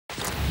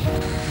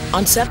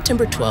On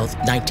September 12,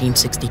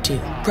 1962,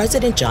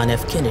 President John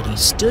F. Kennedy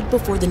stood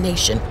before the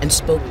nation and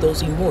spoke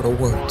those immortal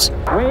words.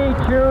 We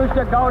choose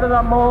to go to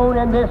the moon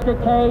in this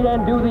decade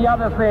and do the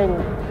other things,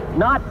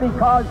 not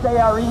because they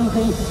are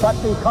easy, but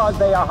because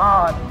they are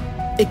hard.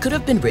 It could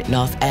have been written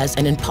off as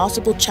an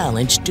impossible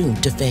challenge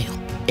doomed to fail.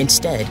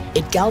 Instead,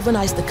 it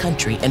galvanized the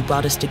country and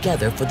brought us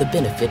together for the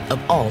benefit of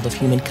all of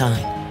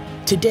humankind.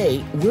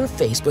 Today, we're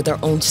faced with our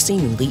own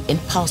seemingly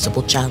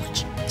impossible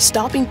challenge,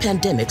 stopping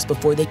pandemics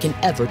before they can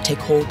ever take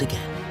hold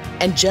again.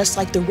 And just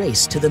like the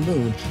race to the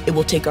moon, it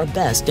will take our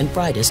best and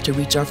brightest to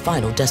reach our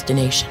final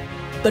destination.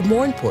 But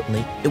more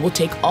importantly, it will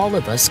take all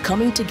of us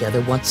coming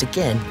together once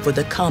again for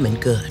the common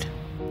good.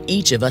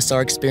 Each of us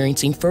are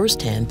experiencing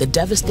firsthand the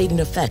devastating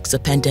effects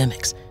of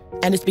pandemics,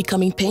 and it's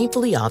becoming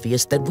painfully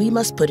obvious that we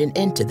must put an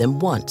end to them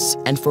once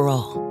and for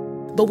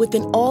all. But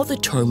within all the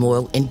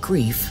turmoil and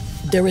grief,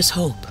 there is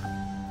hope.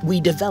 We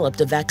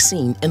developed a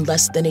vaccine in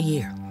less than a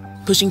year,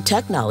 pushing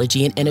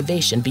technology and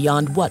innovation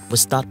beyond what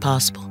was thought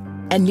possible.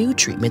 And new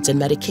treatments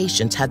and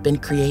medications have been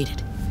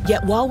created.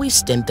 Yet while we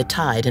stemmed the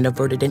tide and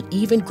averted an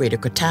even greater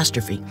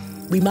catastrophe,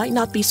 we might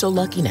not be so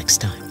lucky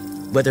next time.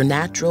 Whether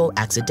natural,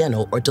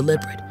 accidental, or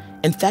deliberate,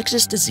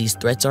 infectious disease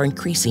threats are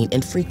increasing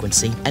in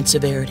frequency and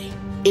severity.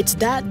 It's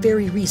that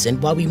very reason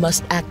why we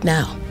must act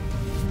now.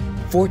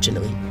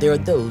 Fortunately, there are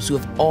those who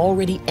have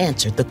already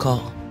answered the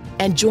call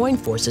and joined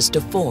forces to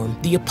form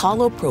the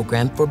Apollo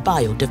program for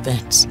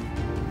Biodefense.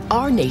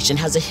 Our nation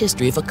has a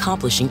history of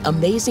accomplishing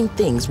amazing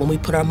things when we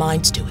put our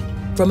minds to it,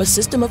 from a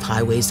system of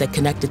highways that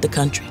connected the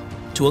country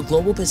to a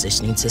global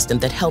positioning system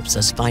that helps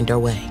us find our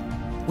way.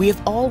 We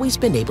have always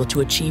been able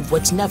to achieve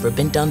what's never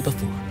been done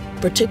before,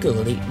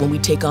 particularly when we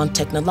take on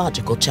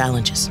technological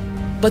challenges.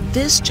 But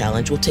this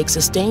challenge will take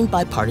sustained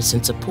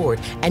bipartisan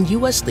support and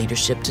U.S.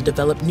 leadership to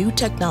develop new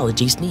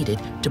technologies needed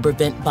to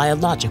prevent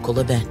biological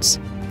events.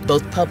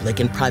 Both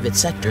public and private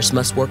sectors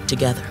must work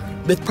together,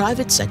 with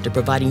private sector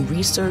providing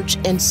research,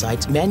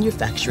 insights,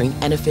 manufacturing,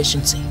 and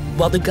efficiency,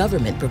 while the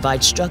government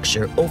provides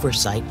structure,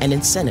 oversight, and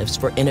incentives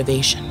for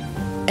innovation.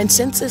 And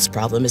since this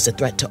problem is a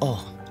threat to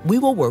all, we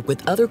will work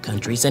with other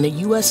countries in a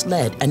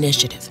U.S.-led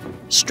initiative,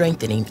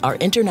 strengthening our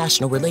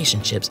international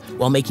relationships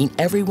while making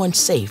everyone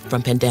safe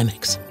from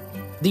pandemics.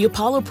 The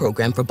Apollo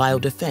program for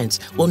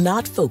Biodefense will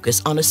not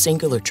focus on a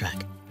singular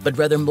track, but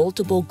rather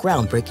multiple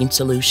groundbreaking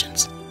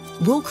solutions.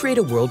 We'll create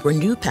a world where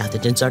new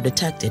pathogens are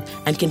detected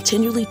and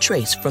continually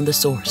traced from the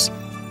source,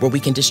 where we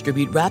can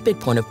distribute rapid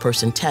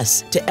point-of-person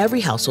tests to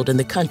every household in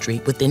the country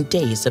within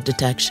days of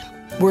detection,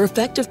 where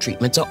effective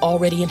treatments are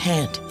already in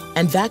hand,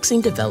 and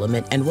vaccine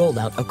development and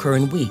rollout occur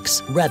in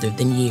weeks rather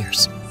than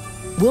years.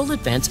 We'll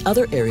advance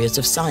other areas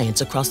of science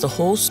across the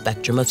whole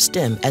spectrum of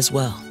STEM as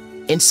well,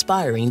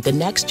 inspiring the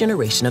next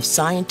generation of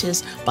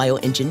scientists,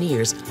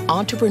 bioengineers,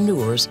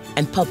 entrepreneurs,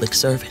 and public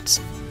servants.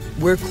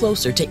 We're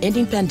closer to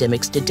ending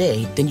pandemics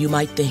today than you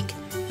might think,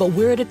 but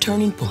we're at a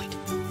turning point.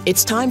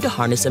 It's time to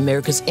harness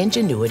America's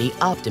ingenuity,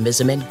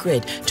 optimism, and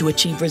grit to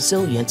achieve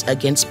resilience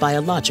against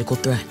biological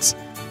threats.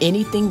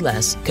 Anything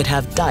less could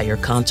have dire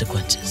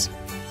consequences.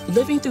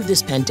 Living through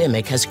this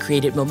pandemic has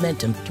created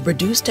momentum to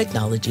produce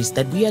technologies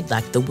that we had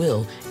lacked the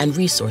will and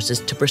resources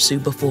to pursue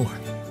before.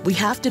 We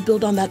have to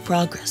build on that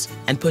progress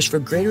and push for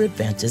greater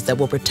advances that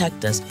will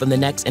protect us from the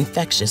next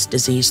infectious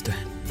disease threat.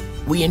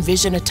 We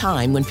envision a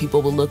time when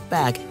people will look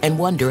back and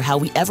wonder how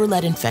we ever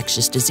let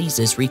infectious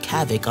diseases wreak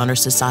havoc on our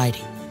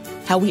society,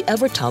 how we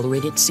ever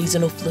tolerated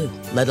seasonal flu,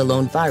 let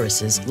alone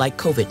viruses like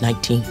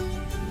COVID-19.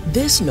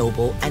 This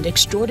noble and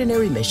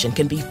extraordinary mission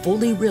can be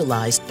fully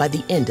realized by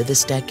the end of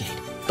this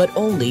decade, but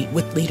only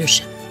with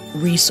leadership,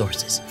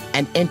 resources,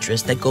 and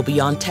interests that go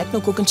beyond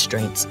technical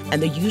constraints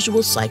and the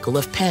usual cycle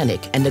of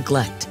panic and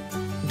neglect.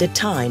 The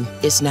time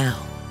is now.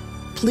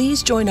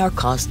 Please join our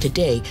cause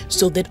today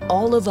so that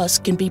all of us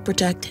can be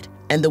protected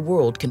and the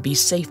world can be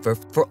safer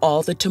for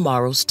all the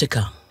tomorrows to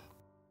come.